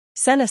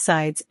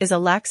Sennosides is a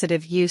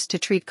laxative used to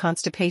treat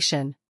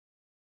constipation.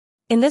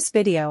 In this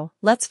video,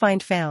 let's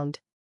find.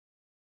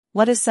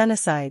 What is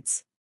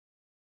Sennosides?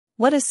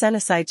 What is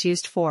Sennosides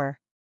used for?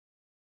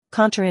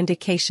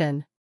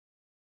 Contraindication.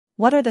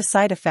 What are the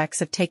side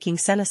effects of taking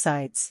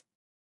Sennosides?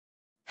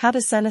 How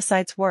does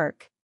Sennosides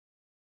work?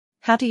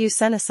 How to use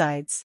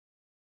Sennosides?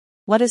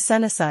 What is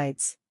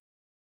Sennosides?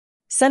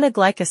 Senna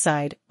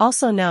glycoside,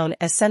 also known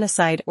as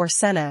Sennoside or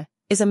senna,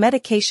 is a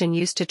medication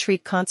used to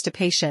treat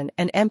constipation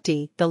and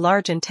empty the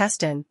large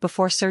intestine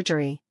before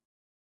surgery.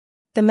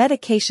 The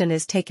medication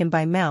is taken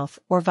by mouth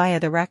or via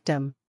the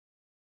rectum.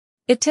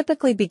 It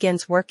typically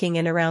begins working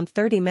in around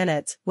 30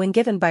 minutes when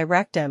given by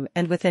rectum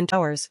and within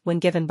hours when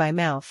given by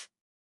mouth.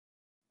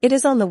 It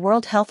is on the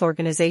World Health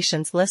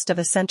Organization's list of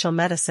essential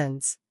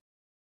medicines.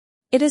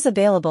 It is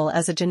available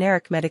as a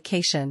generic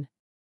medication.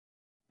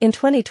 In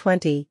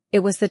 2020, it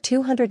was the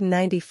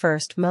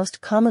 291st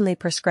most commonly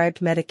prescribed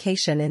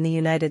medication in the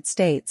United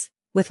States,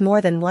 with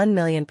more than 1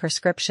 million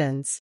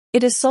prescriptions.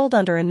 It is sold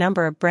under a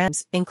number of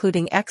brands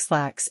including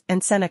Ex-Lax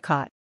and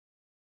Senokot.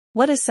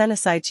 What is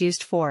Sennosides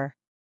used for?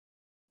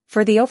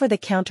 For the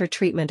over-the-counter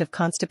treatment of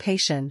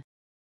constipation.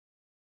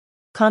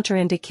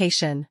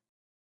 Contraindication.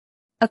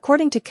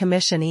 According to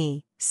Commission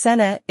E,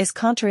 senna is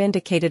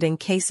contraindicated in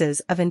cases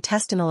of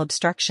intestinal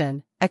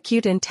obstruction,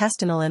 acute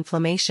intestinal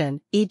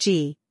inflammation,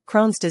 e.g.,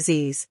 Crohn's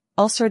disease,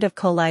 ulcerative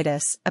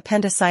colitis,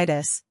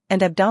 appendicitis,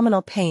 and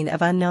abdominal pain of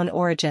unknown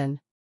origin.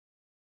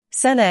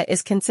 Senna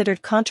is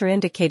considered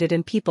contraindicated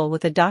in people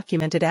with a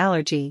documented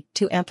allergy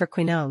to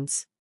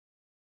anthraquinones.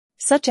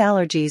 Such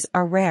allergies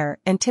are rare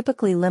and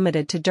typically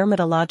limited to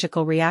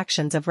dermatological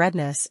reactions of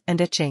redness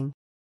and itching.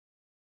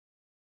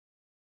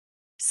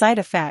 Side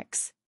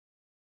effects.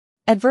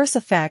 Adverse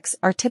effects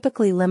are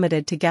typically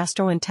limited to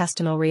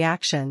gastrointestinal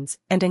reactions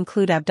and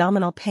include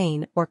abdominal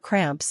pain or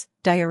cramps,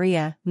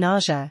 diarrhea,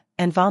 nausea,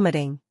 and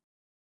vomiting.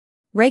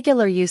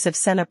 Regular use of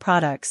senna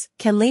products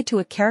can lead to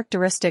a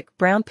characteristic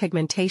brown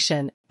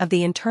pigmentation of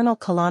the internal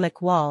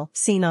colonic wall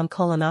seen on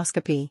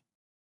colonoscopy.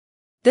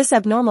 This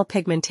abnormal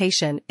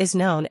pigmentation is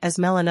known as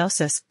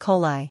melanosis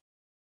coli.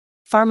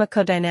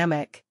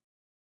 Pharmacodynamic.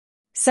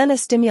 Senna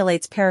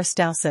stimulates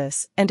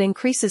peristalsis and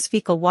increases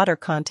fecal water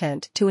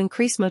content to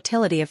increase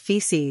motility of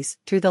feces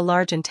through the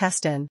large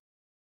intestine.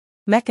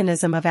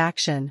 Mechanism of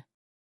action.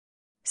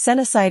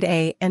 Sennoside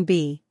A and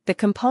B, the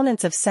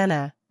components of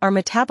senna, are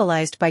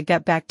metabolized by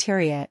gut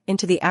bacteria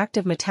into the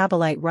active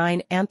metabolite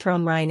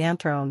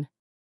rhinanthron.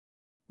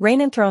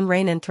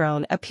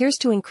 Rhinanthron appears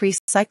to increase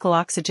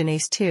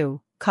cyclooxygenase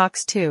 2,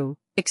 COX-2,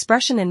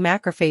 expression in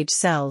macrophage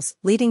cells,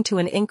 leading to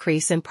an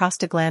increase in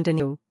prostaglandin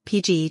 2,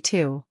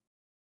 PGE2.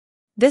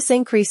 This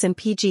increase in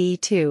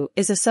PGE2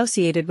 is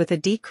associated with a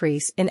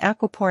decrease in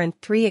aquaporin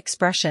 3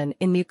 expression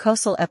in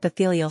mucosal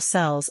epithelial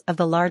cells of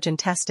the large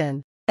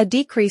intestine. A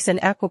decrease in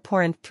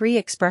aquaporin 3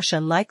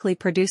 expression likely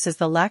produces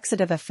the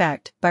laxative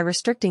effect by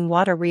restricting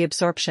water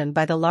reabsorption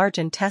by the large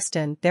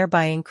intestine,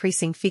 thereby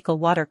increasing fecal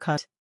water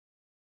content.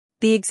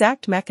 The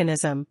exact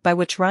mechanism by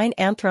which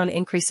rhinanthron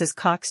increases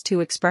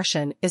COX-2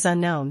 expression is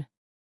unknown.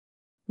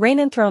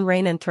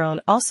 Rhinanthron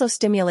also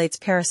stimulates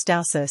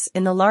peristalsis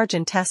in the large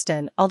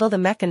intestine, although the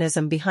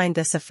mechanism behind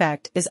this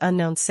effect is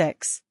unknown.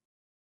 6.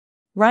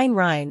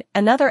 Rhin,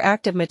 another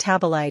active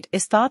metabolite,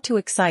 is thought to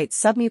excite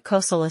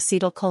submucosal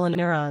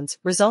acetylcholineurons,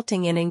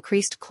 resulting in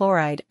increased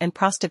chloride and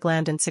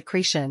prostaglandin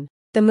secretion.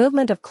 The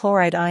movement of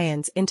chloride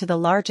ions into the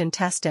large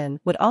intestine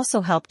would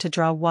also help to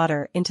draw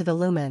water into the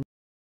lumen.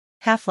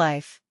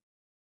 Half-life.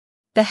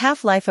 The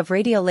half-life of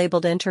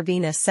radiolabeled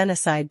intravenous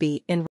Sennoside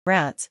B in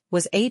rats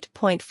was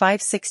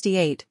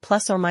 8.568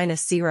 plus or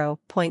minus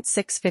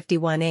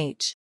 0.651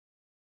 H.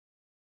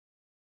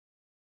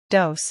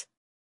 Dose.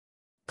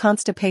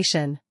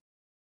 Constipation.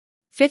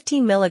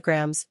 15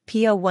 mg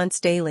PO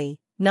once daily,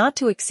 not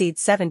to exceed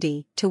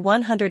 70 to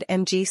 100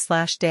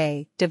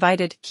 mg/day,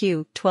 divided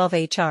Q 12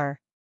 HR.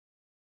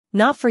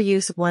 Not for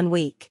use 1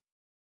 week.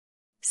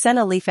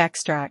 Senna leaf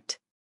extract.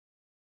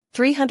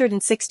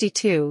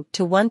 362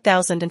 to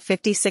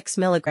 1056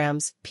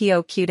 mg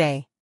PO/Q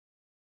day.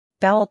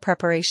 Bowel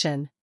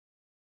preparation.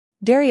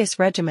 Various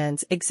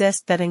regimens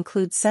exist that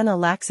include senna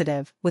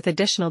laxative with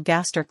additional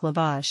gastric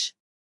lavage.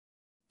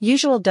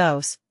 Usual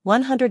dose,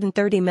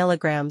 130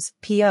 mg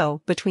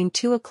PO between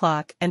 2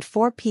 o'clock and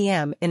 4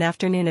 p.m. in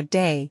afternoon of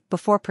day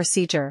before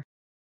procedure.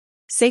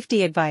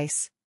 Safety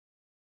advice.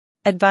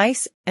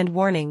 Advice and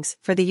warnings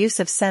for the use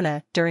of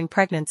senna during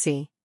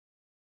pregnancy.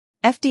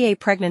 FDA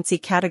pregnancy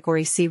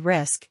category C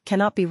risk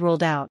cannot be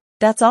ruled out.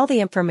 That's all the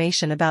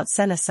information about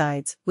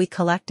Sennosides we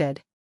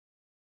collected.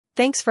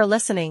 Thanks for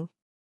listening.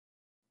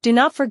 Do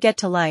not forget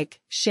to like,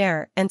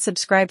 share, and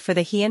subscribe for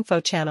the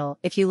HeInfo channel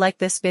if you like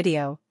this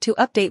video to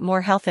update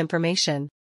more health information.